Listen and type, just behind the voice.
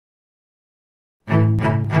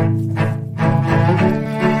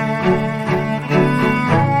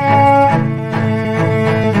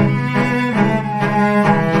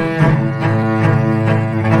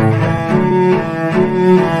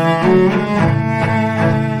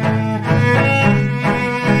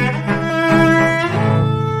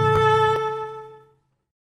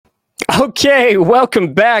Okay,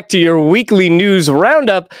 welcome back to your weekly news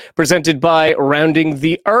roundup presented by Rounding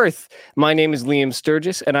the Earth. My name is Liam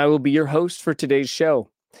Sturgis, and I will be your host for today's show.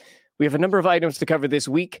 We have a number of items to cover this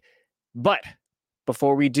week, but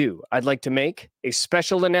before we do, I'd like to make a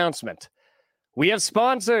special announcement. We have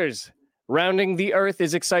sponsors. Rounding the Earth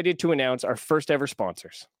is excited to announce our first ever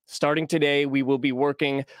sponsors. Starting today, we will be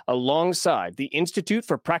working alongside the Institute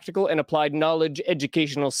for Practical and Applied Knowledge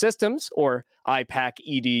Educational Systems, or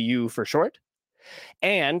IPAC-EDU for short,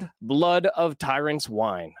 and Blood of Tyrants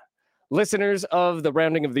Wine. Listeners of the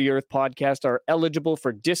Rounding of the Earth podcast are eligible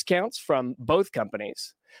for discounts from both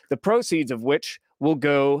companies, the proceeds of which will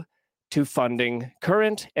go to funding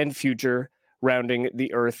current and future Rounding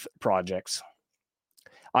the Earth projects.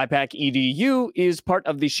 IPAC-EDU is part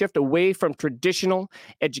of the shift away from traditional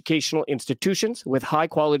educational institutions with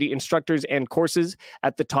high-quality instructors and courses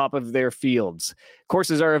at the top of their fields.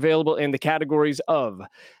 Courses are available in the categories of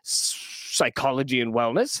psychology and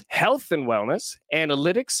wellness, health and wellness,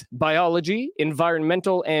 analytics, biology,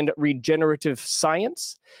 environmental and regenerative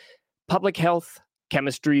science, public health,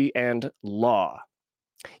 chemistry, and law.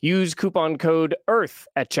 Use coupon code EARTH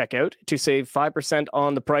at checkout to save 5%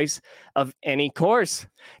 on the price of any course.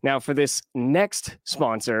 Now, for this next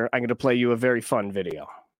sponsor, I'm going to play you a very fun video.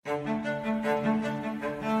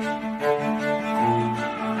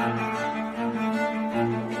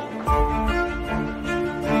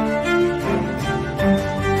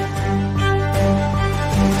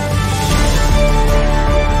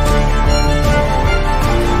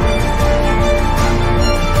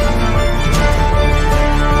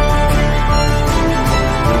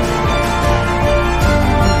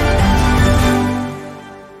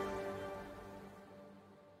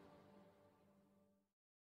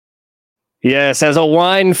 Yes, as a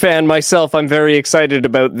wine fan myself, I'm very excited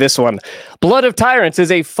about this one. Blood of Tyrants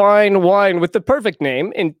is a fine wine with the perfect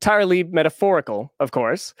name, entirely metaphorical, of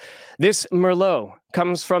course. This Merlot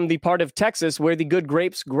comes from the part of Texas where the good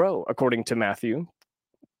grapes grow, according to Matthew,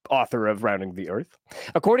 author of Rounding the Earth.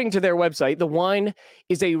 According to their website, the wine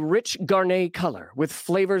is a rich Garnet color with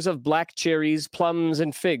flavors of black cherries, plums,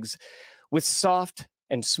 and figs, with soft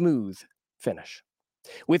and smooth finish.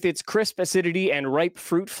 With its crisp acidity and ripe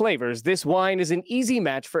fruit flavors, this wine is an easy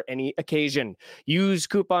match for any occasion. Use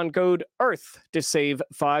coupon code EARTH to save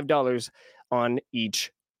 $5 on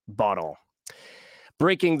each bottle.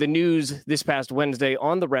 Breaking the news this past Wednesday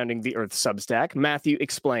on the Rounding the Earth Substack, Matthew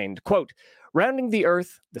explained, quote, Rounding the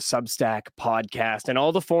Earth, the Substack podcast, and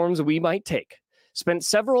all the forms we might take, spent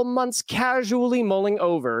several months casually mulling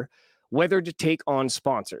over whether to take on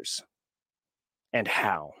sponsors and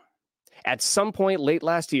how. At some point late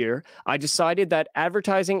last year, I decided that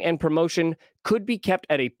advertising and promotion could be kept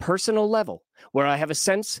at a personal level, where I have a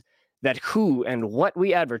sense that who and what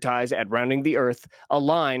we advertise at Rounding the Earth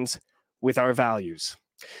aligns with our values.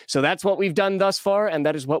 So that's what we've done thus far, and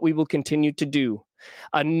that is what we will continue to do.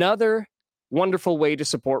 Another wonderful way to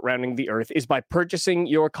support Rounding the Earth is by purchasing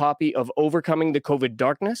your copy of Overcoming the COVID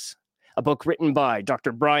Darkness, a book written by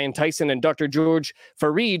Dr. Brian Tyson and Dr. George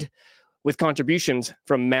Fareed, with contributions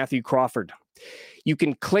from Matthew Crawford. You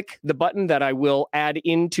can click the button that I will add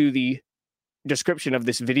into the description of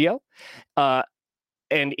this video.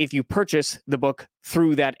 And if you purchase the book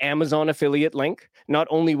through that Amazon affiliate link, not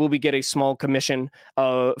only will we get a small commission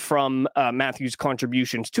from Matthew's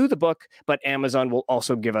contributions to the book, but Amazon will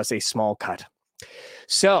also give us a small cut.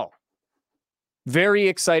 So, very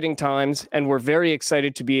exciting times, and we're very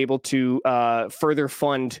excited to be able to further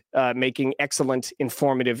fund making excellent,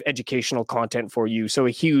 informative, educational content for you. So a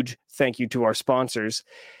huge thank you to our sponsors.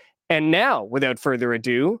 And now, without further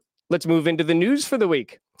ado, let's move into the news for the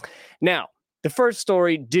week. Now, the first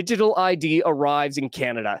story, Digital ID arrives in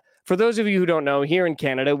Canada. For those of you who don't know, here in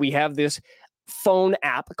Canada, we have this phone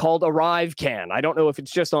app called ArriveCan. I don't know if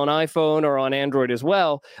it's just on iPhone or on Android as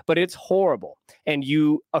well, but it's horrible. And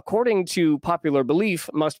you, according to popular belief,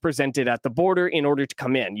 must present it at the border in order to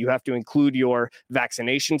come in. You have to include your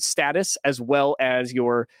vaccination status as well as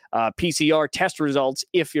your PCR test results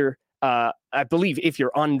if you're, I believe, if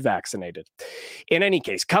you're unvaccinated. In any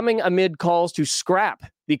case, coming amid calls to scrap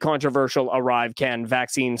the controversial ArriveCan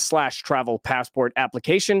vaccine/travel passport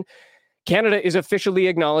application, Canada is officially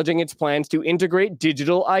acknowledging its plans to integrate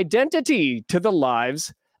digital identity to the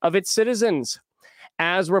lives of its citizens.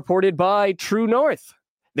 As reported by True North,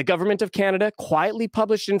 the Government of Canada quietly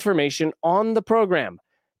published information on the program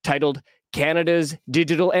titled Canada's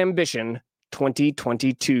Digital Ambition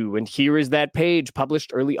 2022. And here is that page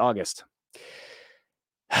published early August.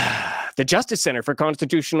 The Justice Centre for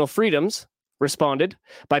Constitutional Freedoms responded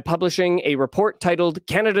by publishing a report titled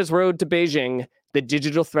Canada's Road to Beijing, the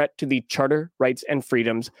Digital Threat to the Charter, Rights and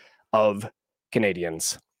Freedoms of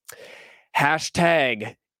Canadians.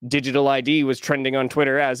 Hashtag digital ID was trending on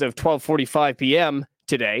Twitter as of 12:45 p.m.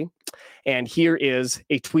 today. And here is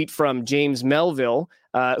a tweet from James Melville,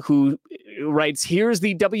 who writes, here's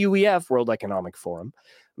the WEF, World Economic Forum,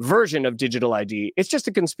 version of digital ID. It's just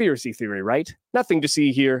a conspiracy theory, right? Nothing to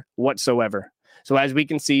see here whatsoever. So as we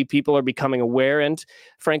can see, people are becoming aware and,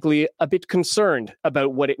 frankly, a bit concerned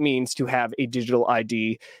about what it means to have a digital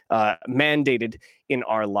ID mandated in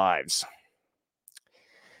our lives.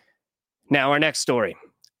 Now, our next story.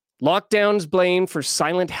 Lockdowns blamed for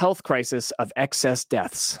silent health crisis of excess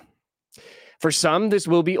deaths. For some, this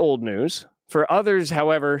will be old news. For others,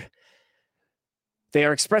 however, they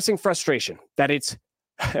are expressing frustration that it's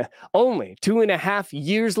only 2.5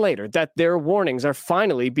 years later that their warnings are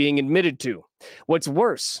finally being admitted to. What's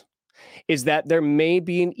worse is that there may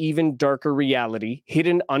be an even darker reality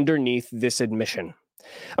hidden underneath this admission.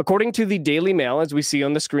 According to the Daily Mail, as we see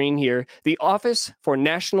on the screen here, the Office for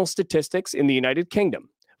National Statistics in the United Kingdom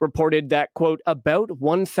reported that, quote, about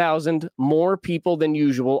 1,000 more people than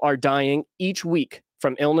usual are dying each week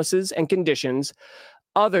from illnesses and conditions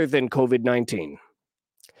other than COVID-19.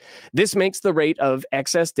 This makes the rate of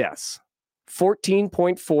excess deaths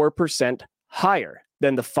 14.4% higher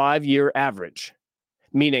than the 5-year average,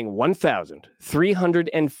 meaning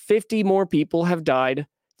 1,350 more people have died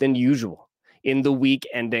than usual in the week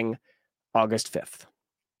ending August 5th.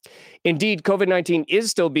 Indeed, COVID-19 is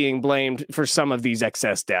still being blamed for some of these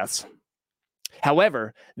excess deaths.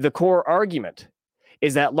 However, the core argument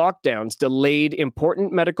is that lockdowns delayed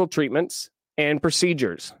important medical treatments and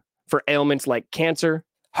procedures for ailments like cancer,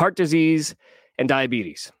 heart disease, and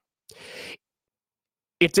diabetes.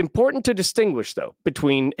 It's important to distinguish, though,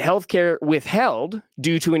 between healthcare withheld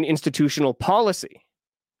due to an institutional policy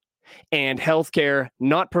and healthcare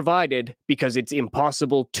not provided because it's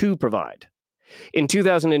impossible to provide. In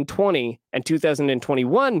 2020 and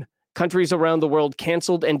 2021, countries around the world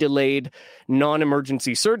canceled and delayed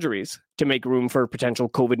non-emergency surgeries to make room for potential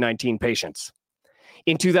COVID-19 patients.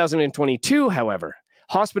 In 2022, however,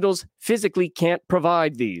 hospitals physically can't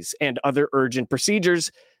provide these and other urgent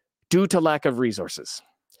procedures due to lack of resources.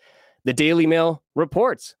 The Daily Mail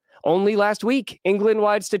reports, only last week,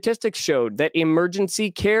 England-wide statistics showed that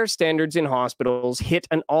emergency care standards in hospitals hit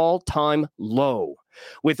an all-time low,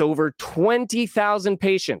 with over 20,000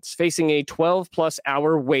 patients facing a 12-plus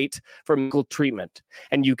hour wait for medical treatment.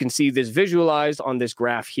 And you can see this visualized on this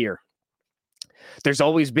graph here. There's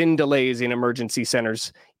always been delays in emergency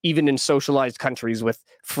centers, even in socialized countries with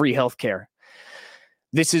free healthcare.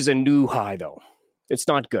 This is a new high, though. It's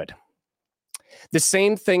not good. The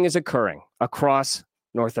same thing is occurring across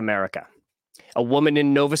North America. A woman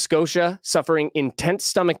in Nova Scotia suffering intense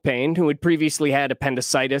stomach pain who had previously had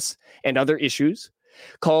appendicitis and other issues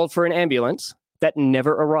called for an ambulance that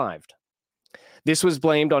never arrived. This was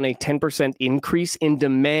blamed on a 10% increase in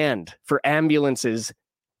demand for ambulances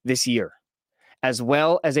this year, as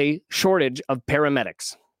well as a shortage of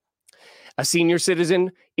paramedics. A senior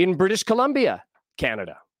citizen in British Columbia,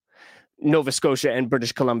 Canada. Nova Scotia and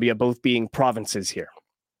British Columbia both being provinces here.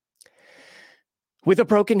 With a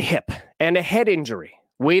broken hip and a head injury,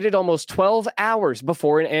 waited almost 12 hours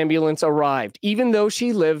before an ambulance arrived, even though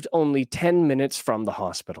she lived only 10 minutes from the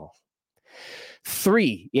hospital.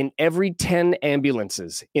 3 in every 10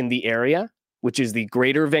 ambulances in the area, which is the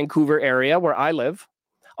Greater Vancouver area where I live,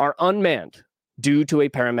 are unmanned due to a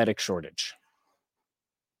paramedic shortage.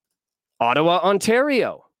 Ottawa,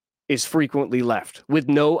 Ontario is frequently left with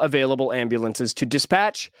no available ambulances to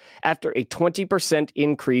dispatch after a 20%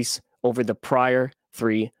 increase over the prior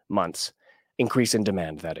 3 months. Increase in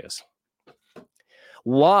demand, that is.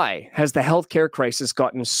 Why has the healthcare crisis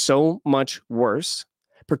gotten so much worse,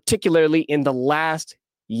 particularly in the last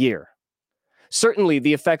year? Certainly,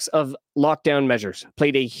 the effects of lockdown measures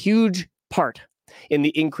played a huge part in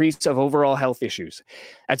the increase of overall health issues.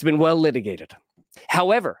 That's been well litigated.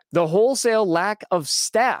 However, the wholesale lack of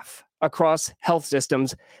staff across health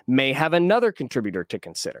systems may have another contributor to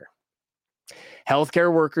consider.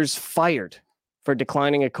 Healthcare workers fired for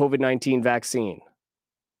declining a COVID-19 vaccine.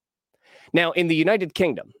 Now, in the United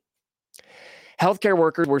Kingdom, healthcare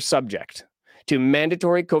workers were subject to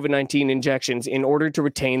mandatory COVID-19 injections in order to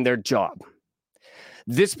retain their job.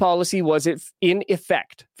 This policy was in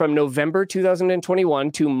effect from November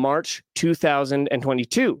 2021 to March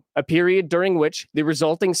 2022, a period during which the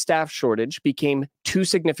resulting staff shortage became too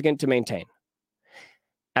significant to maintain.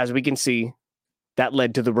 As we can see, that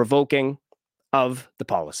led to the revoking of the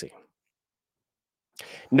policy.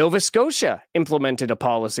 Nova Scotia implemented a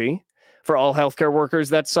policy for all healthcare workers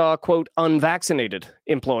that saw, quote, unvaccinated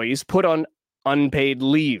employees put on unpaid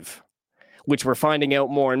leave, which we're finding out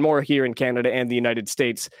more and more here in Canada and the United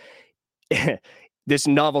States. This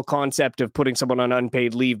novel concept of putting someone on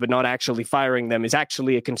unpaid leave but not actually firing them is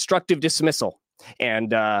actually a constructive dismissal.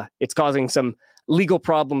 And it's causing some legal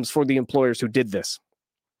problems for the employers who did this.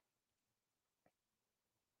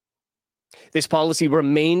 This policy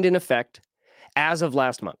remained in effect as of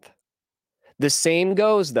last month. The same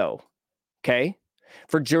goes, though, okay,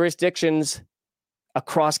 for jurisdictions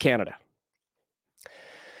across Canada.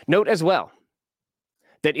 Note as well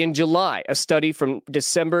that in July,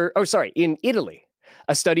 in Italy,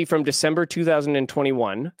 a study from December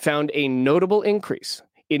 2021 found a notable increase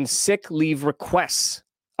in sick leave requests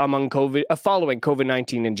following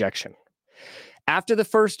COVID-19 injection. After the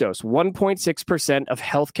first dose, 1.6% of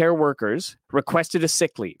healthcare workers requested a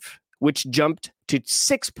sick leave, which jumped to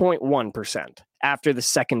 6.1% after the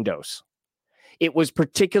second dose. It was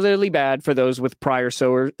particularly bad for those with prior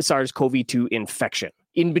SARS-CoV-2 infection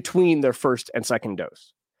in between their first and second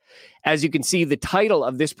dose. As you can see, the title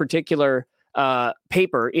of this particular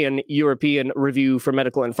paper in European Review for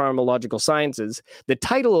Medical and Pharmacological Sciences, the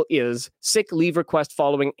title is Sick Leave Request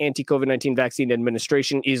Following Anti-COVID-19 Vaccine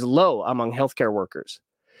Administration is Low Among Healthcare Workers.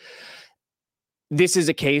 This is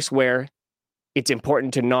a case where it's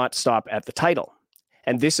important to not stop at the title.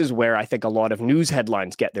 And this is where I think a lot of news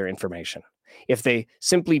headlines get their information. If they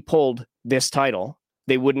simply pulled this title,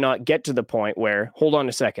 they would not get to the point where, hold on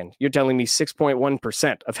a second, you're telling me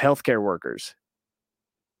 6.1% of healthcare workers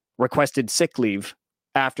requested sick leave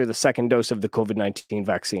after the second dose of the COVID-19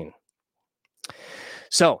 vaccine.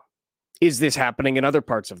 So, is this happening in other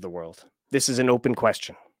parts of the world? This is an open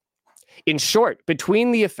question. In short,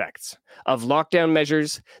 between the effects of lockdown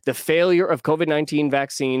measures, the failure of COVID-19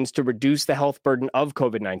 vaccines to reduce the health burden of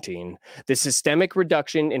COVID-19, the systemic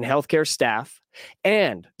reduction in healthcare staff,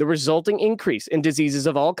 and the resulting increase in diseases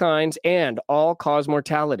of all kinds and all-cause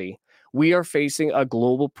mortality, we are facing a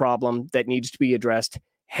global problem that needs to be addressed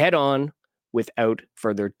head-on without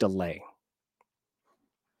further delay.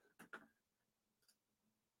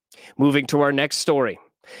 Moving to our next story.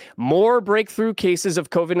 More breakthrough cases of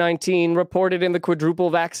COVID-19 reported in the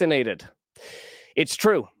quadruple vaccinated. It's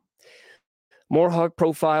true. More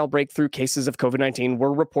high-profile breakthrough cases of COVID-19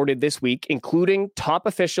 were reported this week, including top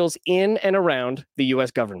officials in and around the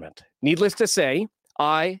U.S. government. Needless to say,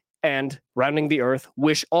 I, and rounding the earth,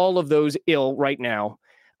 wish all of those ill right now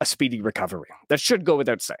a speedy recovery. That should go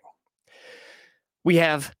without saying. We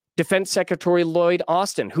have Defense Secretary Lloyd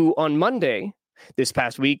Austin, who on Monday this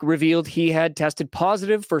past week revealed he had tested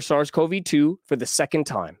positive for SARS-CoV-2 for the second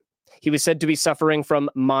time. He was said to be suffering from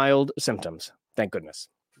mild symptoms. Thank goodness.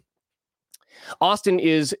 Austin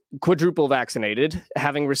is quadruple vaccinated,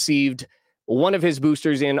 having received one of his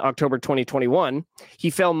boosters in October 2021. He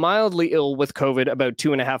fell mildly ill with COVID about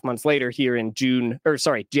 2.5 months later here in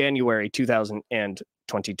January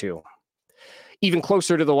 2022. Even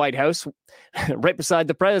closer to the White House, right beside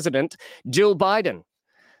the president, Jill Biden,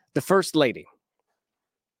 the First Lady.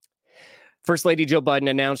 First Lady Jill Biden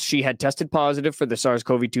announced she had tested positive for the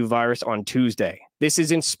SARS-CoV-2 virus on Tuesday. This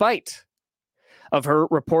is in spite of her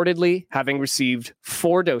reportedly having received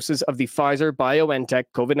 4 doses of the Pfizer-BioNTech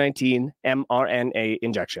COVID-19 mRNA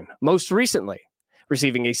injection, most recently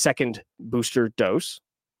receiving a second booster dose,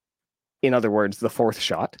 in other words, the 4th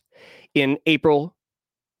shot, in April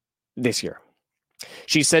this year.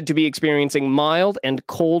 She's said to be experiencing mild and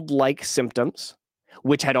cold-like symptoms,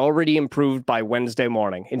 which had already improved by Wednesday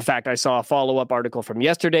morning. In fact, I saw a follow-up article from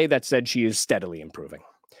yesterday that said she is steadily improving.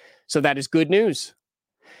 So that is good news.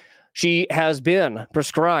 She has been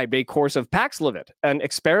prescribed a course of Paxlovid, an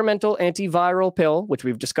experimental antiviral pill, which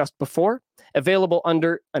we've discussed before, available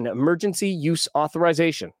under an emergency use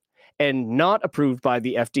authorization and not approved by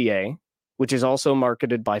the FDA, which is also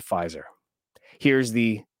marketed by Pfizer. Here's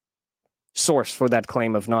the source for that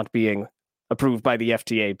claim of not being approved by the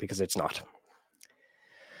FDA, because it's not.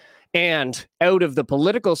 And out of the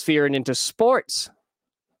political sphere and into sports,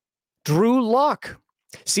 Drew Lock,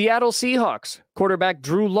 Seattle Seahawks quarterback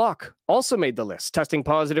Drew Lock, also made the list, testing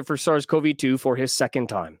positive for SARS-CoV-2 for his second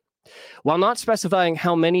time. While not specifying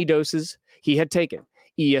how many doses he had taken,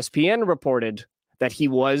 ESPN reported that he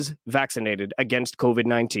was vaccinated against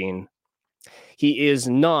COVID-19. He is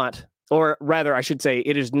not, or rather, I should say,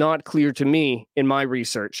 it is not clear to me in my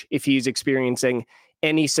research if he's experiencing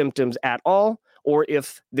any symptoms at all, or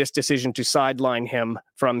if this decision to sideline him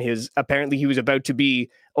from his, apparently he was about to be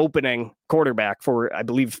opening quarterback for, I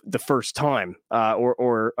believe, the first time,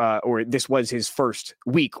 or this was his first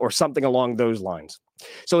week or something along those lines.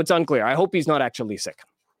 So it's unclear. I hope he's not actually sick.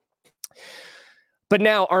 But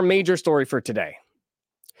now our major story for today.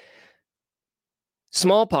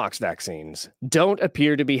 Smallpox vaccines don't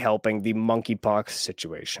appear to be helping the monkeypox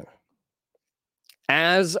situation.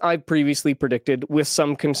 As I previously predicted with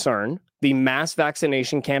some concern, the mass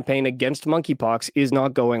vaccination campaign against monkeypox is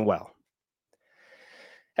not going well.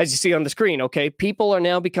 As you see on the screen, okay, people are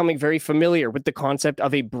now becoming very familiar with the concept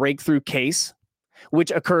of a breakthrough case, which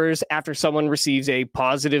occurs after someone receives a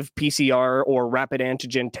positive PCR or rapid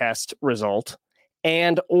antigen test result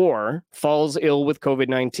and or falls ill with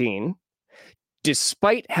COVID-19,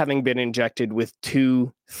 despite having been injected with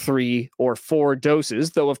 2, 3, or 4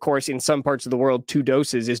 doses, though, of course, in some parts of the world, 2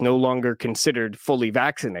 doses is no longer considered fully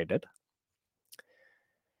vaccinated.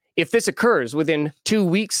 If this occurs within 2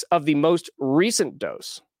 weeks of the most recent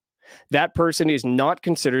dose, that person is not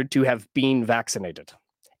considered to have been vaccinated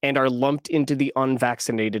and are lumped into the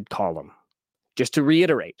unvaccinated column. Just to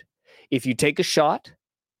reiterate, if you take a shot,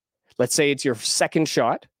 let's say it's your second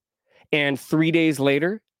shot, and 3 days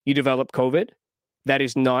later you develop COVID, that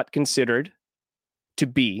is not considered to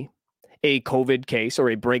be a COVID case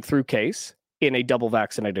or a breakthrough case in a double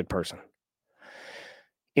vaccinated person.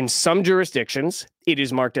 In some jurisdictions, it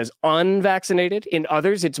is marked as unvaccinated. In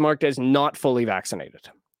others, it's marked as not fully vaccinated.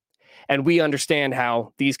 And we understand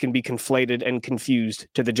how these can be conflated and confused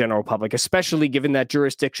to the general public, especially given that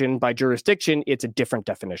jurisdiction by jurisdiction, it's a different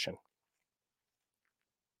definition.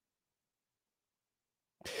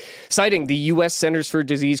 Citing the U.S. Centers for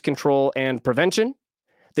Disease Control and Prevention,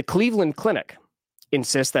 the Cleveland Clinic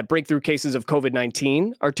insists that breakthrough cases of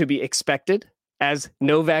COVID-19 are to be expected as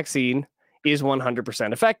no vaccine is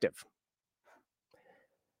 100% effective.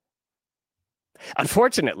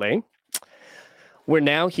 Unfortunately, we're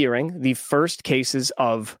now hearing the first cases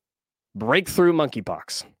of breakthrough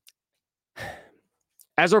monkeypox.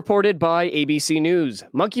 As reported by ABC News,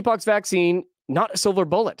 monkeypox vaccine, not a silver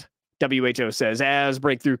bullet, WHO says, as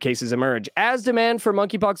breakthrough cases emerge, as demand for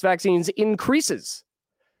monkeypox vaccines increases.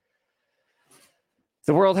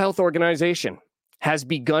 The World Health Organization has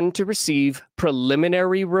begun to receive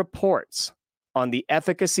preliminary reports on the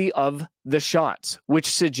efficacy of the shots, which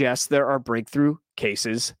suggests there are breakthrough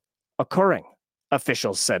cases occurring,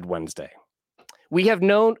 officials said Wednesday. We have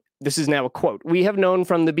known, this is now a quote, we have known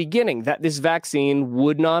from the beginning that this vaccine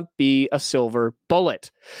would not be a silver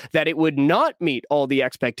bullet, that it would not meet all the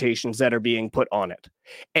expectations that are being put on it,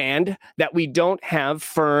 and that we don't have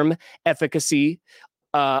firm efficacy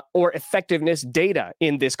or effectiveness data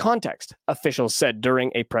in this context, officials said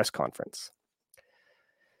during a press conference.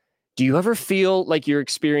 Do you ever feel like you're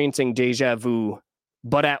experiencing deja vu,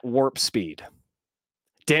 but at warp speed?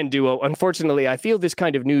 Dan Duo, unfortunately, I feel this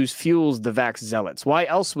kind of news fuels the vax zealots. Why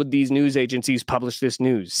else would these news agencies publish this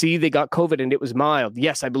news? See, they got COVID and it was mild.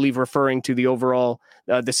 Yes, I believe referring to the overall,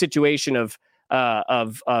 the situation of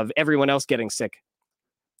everyone else getting sick.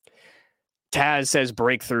 Taz says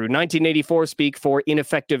breakthrough. 1984 speak for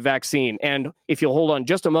ineffective vaccine. And if you'll hold on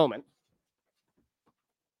just a moment,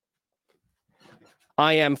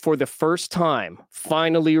 I am, for the first time,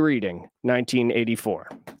 finally reading 1984.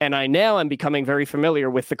 And I now am becoming very familiar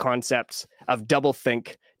with the concepts of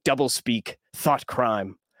doublethink, doublespeak, thought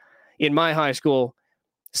crime. In my high school,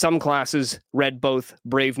 some classes read both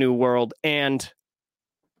Brave New World and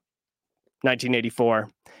 1984.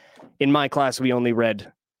 In my class, we only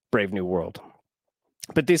read Brave New World.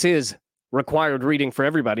 But this is required reading for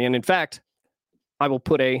everybody. And in fact, I will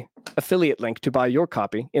put an affiliate link to buy your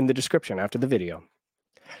copy in the description after the video.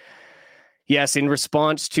 Yes, in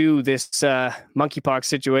response to this monkeypox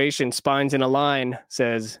situation, Spines in a Line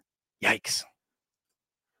says, yikes.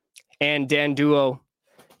 And Dan Duo,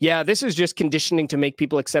 yeah, this is just conditioning to make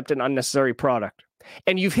people accept an unnecessary product.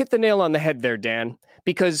 And you've hit the nail on the head there, Dan,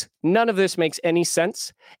 because none of this makes any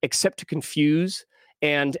sense except to confuse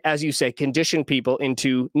and, as you say, condition people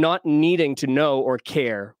into not needing to know or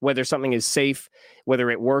care whether something is safe, whether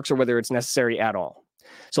it works, or whether it's necessary at all.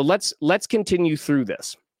 So let's continue through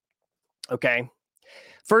this. Okay.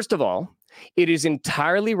 First of all, it is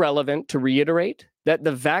entirely relevant to reiterate that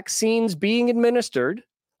the vaccines being administered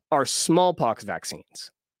are smallpox vaccines.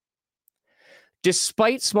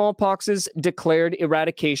 Despite smallpox's declared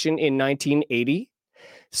eradication in 1980,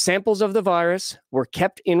 samples of the virus were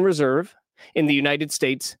kept in reserve in the United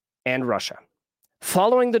States and Russia.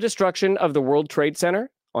 Following the destruction of the World Trade Center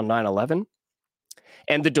on 9/11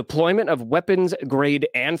 and the deployment of weapons-grade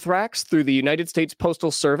anthrax through the United States Postal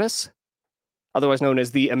Service, otherwise known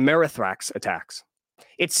as the Amerithrax attacks,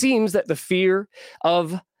 it seems that the fear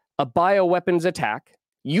of a bioweapons attack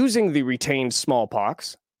using the retained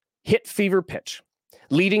smallpox hit fever pitch,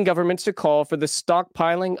 leading governments to call for the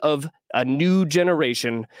stockpiling of a new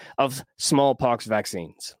generation of smallpox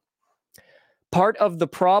vaccines. Part of the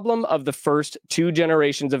problem of the first two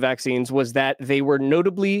generations of vaccines was that they were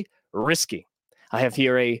notably risky. I have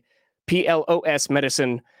here a PLOS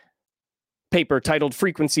Medicine paper titled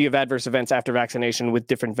Frequency of Adverse Events After Vaccination with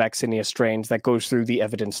Different Vaccinia Strains that goes through the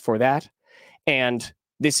evidence for that. And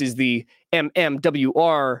this is the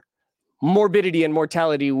MMWR Morbidity and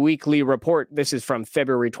Mortality Weekly Report. This is from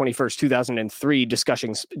February 21st, 2003,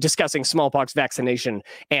 discussing smallpox vaccination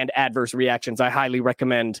and adverse reactions. I highly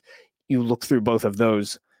recommend you look through both of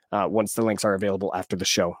those once the links are available after the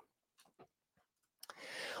show.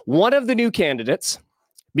 One of the new candidates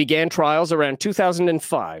began trials around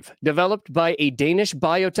 2005, developed by a Danish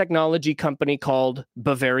biotechnology company called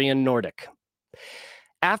Bavarian Nordic.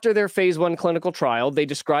 After their phase 1 clinical trial, they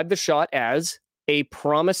described the shot as a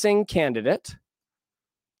promising candidate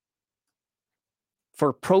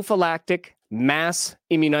for prophylactic mass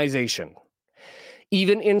immunization,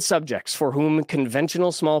 even in subjects for whom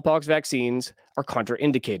conventional smallpox vaccines are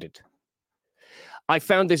contraindicated. I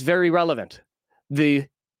found this very relevant. The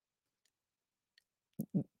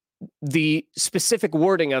specific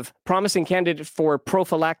wording of promising candidate for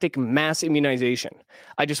prophylactic mass immunization.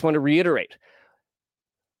 I just want to reiterate,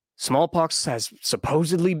 smallpox has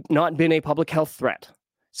supposedly not been a public health threat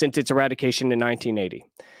since its eradication in 1980.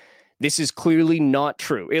 This is clearly not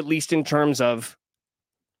true, at least in terms of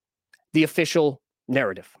the official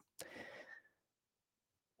narrative.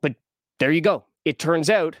 But there you go. It turns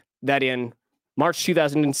out that in March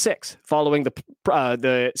 2006, following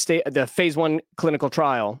the phase 1 clinical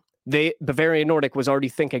trial, Bavarian Nordic was already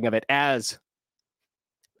thinking of it as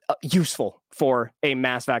useful for a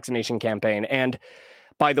mass vaccination campaign. And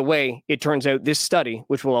by the way, it turns out this study,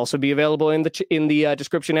 which will also be available in the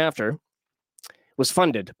description after, was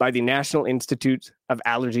funded by the National Institute of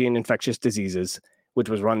Allergy and Infectious Diseases, which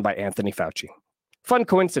was run by Anthony Fauci. Fun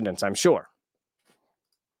coincidence, I'm sure.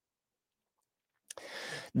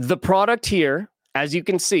 The product here, as you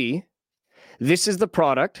can see, this is the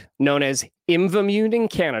product known as Imvamune in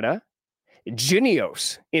Canada,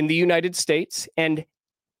 Jynneos in the United States, and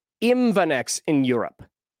Imvanex in Europe.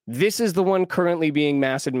 This is the one currently being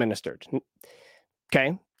mass administered.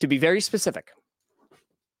 Okay, to be very specific.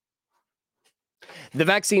 The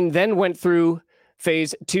vaccine then went through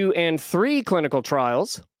phase 2 and 3 clinical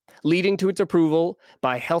trials, leading to its approval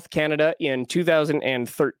by Health Canada in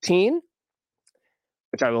 2013,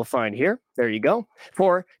 which I will find here. There you go.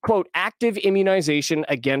 For, quote, active immunization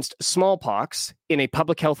against smallpox in a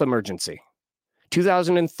public health emergency.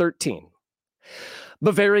 2013.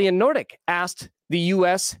 Bavarian Nordic asked the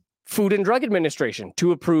U.S. Food and Drug Administration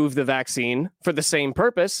to approve the vaccine for the same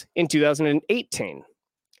purpose in 2018.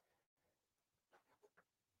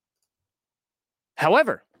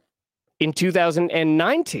 However, in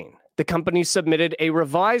 2019, the company submitted a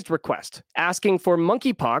revised request asking for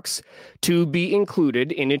monkeypox to be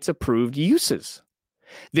included in its approved uses.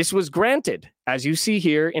 This was granted, as you see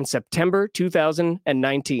here, in September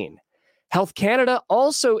 2019. Health Canada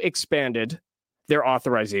also expanded their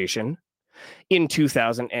authorization in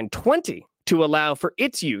 2020 to allow for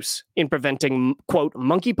its use in preventing, quote,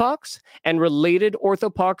 monkeypox and related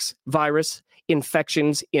orthopox virus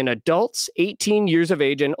infections in adults 18 years of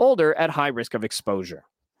age and older at high risk of exposure.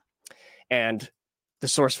 And the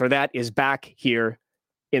source for that is back here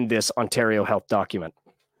in this Ontario Health document.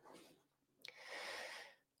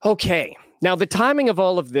 Okay, now the timing of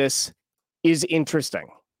all of this is interesting,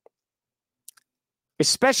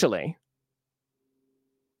 especially,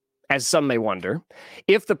 as some may wonder,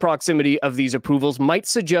 if the proximity of these approvals might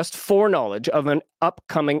suggest foreknowledge of an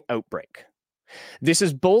upcoming outbreak. This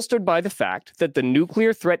is bolstered by the fact that the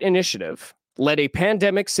Nuclear Threat Initiative led a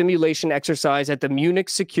pandemic simulation exercise at the Munich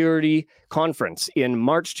Security Conference in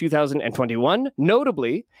March 2021,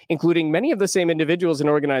 notably including many of the same individuals and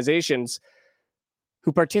organizations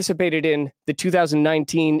who participated in the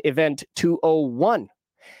 2019 event 201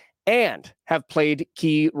 and have played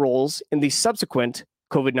key roles in the subsequent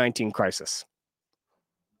COVID-19 crisis.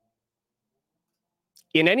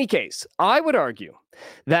 In any case, I would argue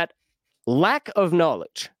that lack of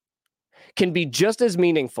knowledge can be just as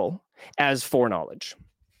meaningful as foreknowledge.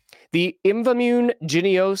 The Imvamune,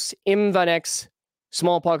 Jynneos, Imvanex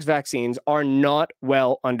smallpox vaccines are not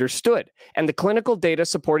well understood, and the clinical data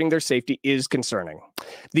supporting their safety is concerning.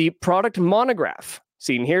 The product monograph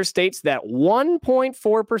seen here states that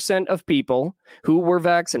 1.4% of people who were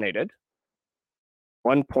vaccinated,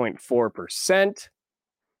 1.4%,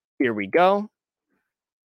 here we go.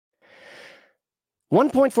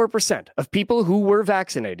 1.4% of people who were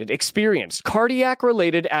vaccinated experienced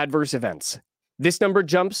cardiac-related adverse events. This number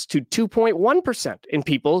jumps to 2.1% in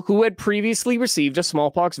people who had previously received a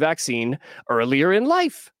smallpox vaccine earlier in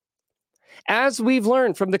life. As we've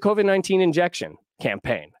learned from the COVID-19 injection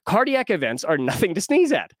campaign, cardiac events are nothing to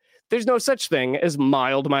sneeze at. There's no such thing as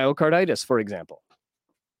mild myocarditis, for example.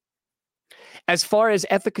 As far as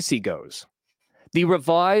efficacy goes, the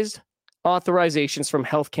revised authorizations from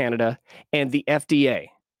Health Canada and the FDA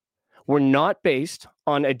were not based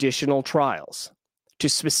on additional trials to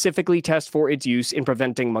specifically test for its use in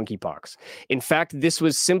preventing monkeypox. In fact, this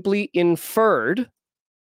was simply inferred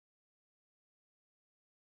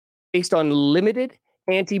based on limited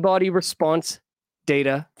antibody response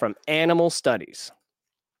data from animal studies,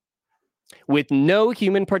 with no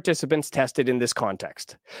human participants tested in this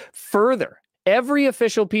context. Further, every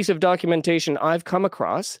official piece of documentation I've come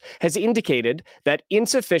across has indicated that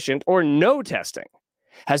insufficient or no testing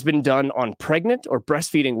has been done on pregnant or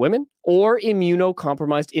breastfeeding women or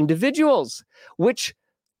immunocompromised individuals, which,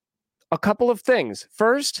 a couple of things.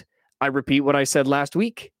 First, I repeat what I said last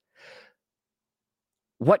week.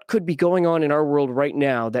 What could be going on in our world right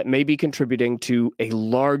now that may be contributing to a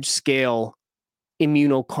large-scale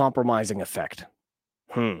immunocompromising effect?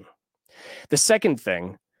 The second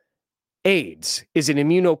thing, AIDS is an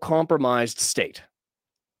immunocompromised state.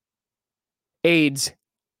 AIDS,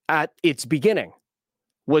 at its beginning,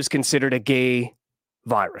 was considered a gay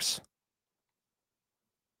virus.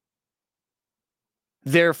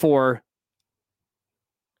 Therefore,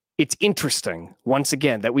 it's interesting, once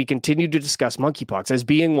again, that we continue to discuss monkeypox as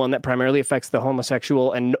being one that primarily affects the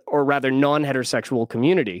homosexual or rather non-heterosexual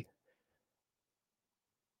community.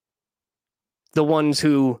 The ones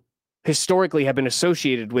who historically have been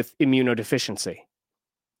associated with immunodeficiency.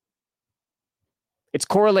 It's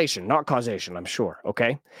correlation, not causation, I'm sure,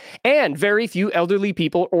 okay? And very few elderly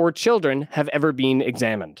people or children have ever been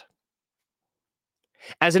examined.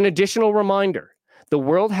 As an additional reminder, the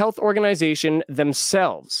World Health Organization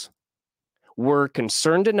themselves were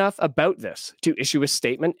concerned enough about this to issue a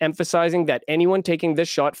statement emphasizing that anyone taking this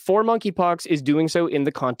shot for monkeypox is doing so in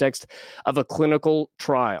the context of a clinical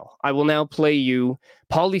trial. I will now play you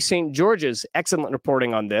Polly St. George's excellent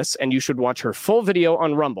reporting on this, and you should watch her full video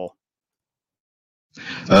on Rumble.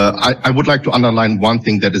 I would like to underline one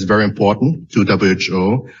thing that is very important to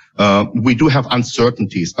WHO. We do have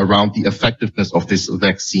uncertainties around the effectiveness of these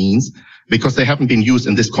vaccines because they haven't been used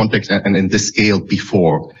in this context and in this scale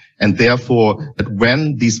before. And therefore, that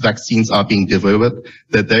when these vaccines are being delivered,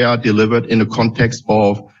 that they are delivered in a context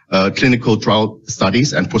of clinical trial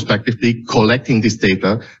studies and prospectively collecting this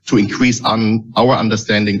data to increase our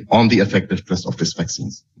understanding on the effectiveness of these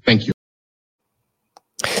vaccines. Thank you.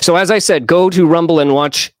 So as I said, go to Rumble and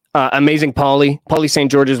watch amazing Polly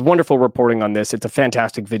St. George's wonderful reporting on this. It's a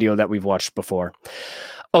fantastic video that we've watched before.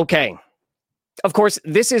 Okay. Of course,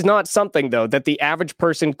 this is not something, though, that the average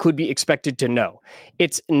person could be expected to know.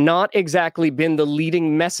 It's not exactly been the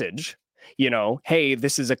leading message, hey,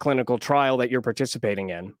 this is a clinical trial that you're participating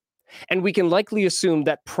in. And we can likely assume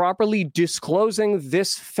that properly disclosing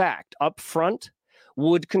this fact up front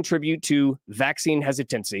would contribute to vaccine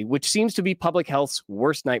hesitancy, which seems to be public health's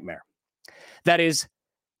worst nightmare. That is,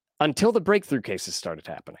 until the breakthrough cases started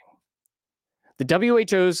happening. The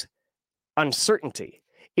WHO's uncertainty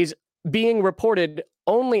is being reported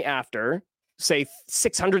only after, say,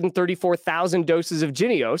 634,000 doses of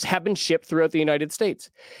Jynneos have been shipped throughout the United States.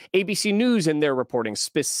 ABC News in their reporting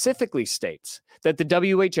specifically states that the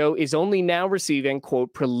WHO is only now receiving,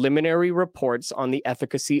 quote, preliminary reports on the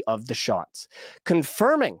efficacy of the shots,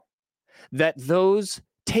 confirming that those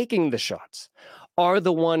taking the shots are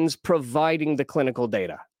the ones providing the clinical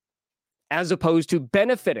data, as opposed to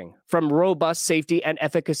benefiting from robust safety and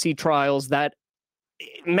efficacy trials that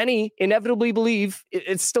many inevitably believe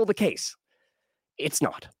it's still the case. It's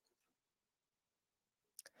not.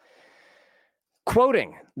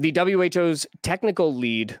 Quoting the WHO's technical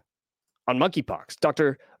lead on monkeypox,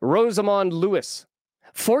 Dr. Rosamond Lewis,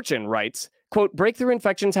 Fortune writes, quote, breakthrough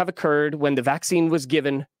infections have occurred when the vaccine was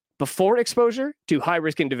given before exposure to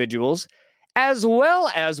high-risk individuals, as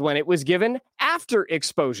well as when it was given after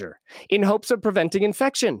exposure, in hopes of preventing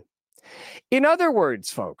infection. In other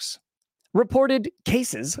words, folks, reported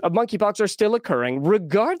cases of monkeypox are still occurring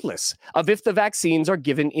regardless of if the vaccines are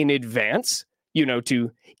given in advance, to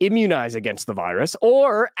immunize against the virus,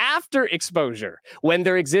 or after exposure, when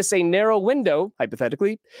there exists a narrow window,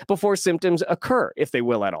 hypothetically, before symptoms occur, if they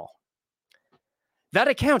will at all. That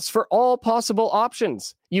accounts for all possible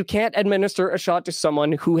options. You can't administer a shot to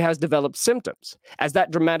someone who has developed symptoms, as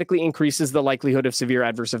that dramatically increases the likelihood of severe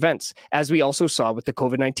adverse events, as we also saw with the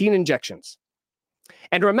COVID-19 injections.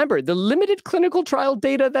 And remember, the limited clinical trial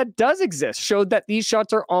data that does exist showed that these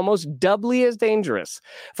shots are almost doubly as dangerous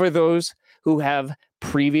for those who have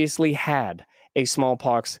previously had a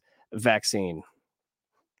smallpox vaccine.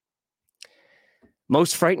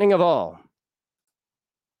 most frightening of all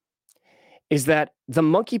is that the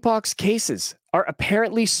monkeypox cases are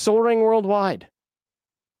apparently soaring worldwide,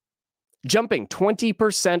 jumping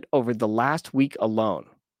 20% over the last week alone.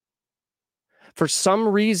 For some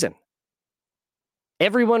reason,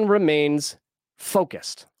 everyone remains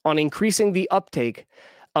focused on increasing the uptake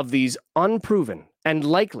of these unproven and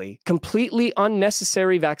likely completely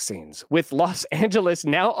unnecessary vaccines, with Los Angeles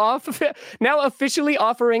now officially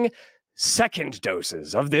offering second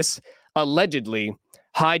doses of this allegedly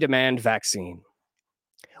high-demand vaccine.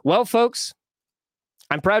 Well, folks,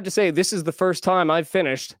 I'm proud to say this is the first time I've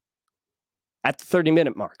finished at the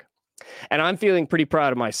 30-minute mark, and I'm feeling pretty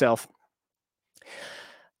proud of myself.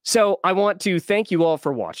 So I want to thank you all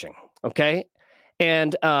for watching, okay?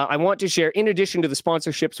 And I want to share, in addition to the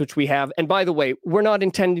sponsorships which we have, and by the way, we're not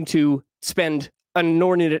intending to spend an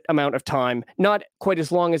inordinate amount of time, not quite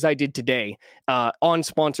as long as I did today, on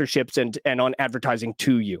sponsorships and on advertising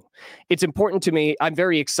to you. It's important to me. I'm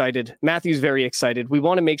very excited. Matthew's very excited. We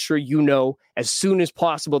want to make sure you know as soon as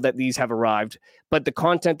possible that these have arrived, but the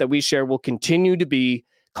content that we share will continue to be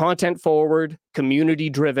content forward,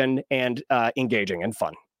 community driven, and engaging and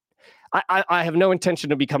fun. I have no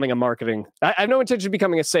intention of becoming I have no intention of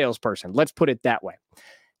becoming a salesperson. Let's put it that way.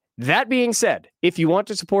 That being said, if you want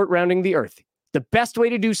to support Rounding the Earth, the best way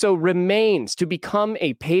to do so remains to become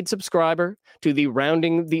a paid subscriber to the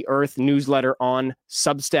Rounding the Earth newsletter on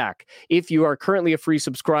Substack. If you are currently a free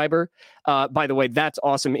subscriber, by the way, that's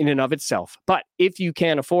awesome in and of itself. But if you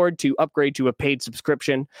can afford to upgrade to a paid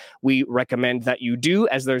subscription, we recommend that you do,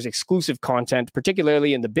 as there's exclusive content,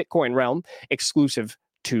 particularly in the Bitcoin realm, exclusive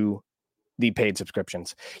to the paid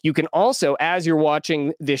subscriptions. You can also, as you're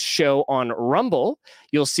watching this show on Rumble,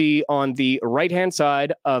 you'll see on the right-hand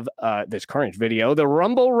side of this current video, the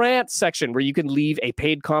Rumble Rant section where you can leave a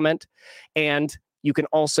paid comment, and you can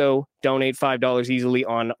also donate $5 easily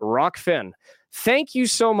on Rockfin. Thank you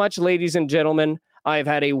so much, ladies and gentlemen. I have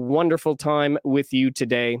had a wonderful time with you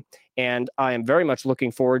today, and I am very much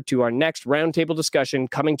looking forward to our next roundtable discussion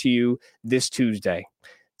coming to you this Tuesday.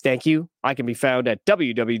 Thank you. I can be found at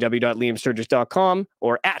www.liamsturgis.com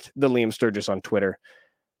or at the Liam Sturgis on Twitter.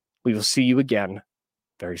 We will see you again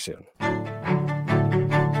very soon.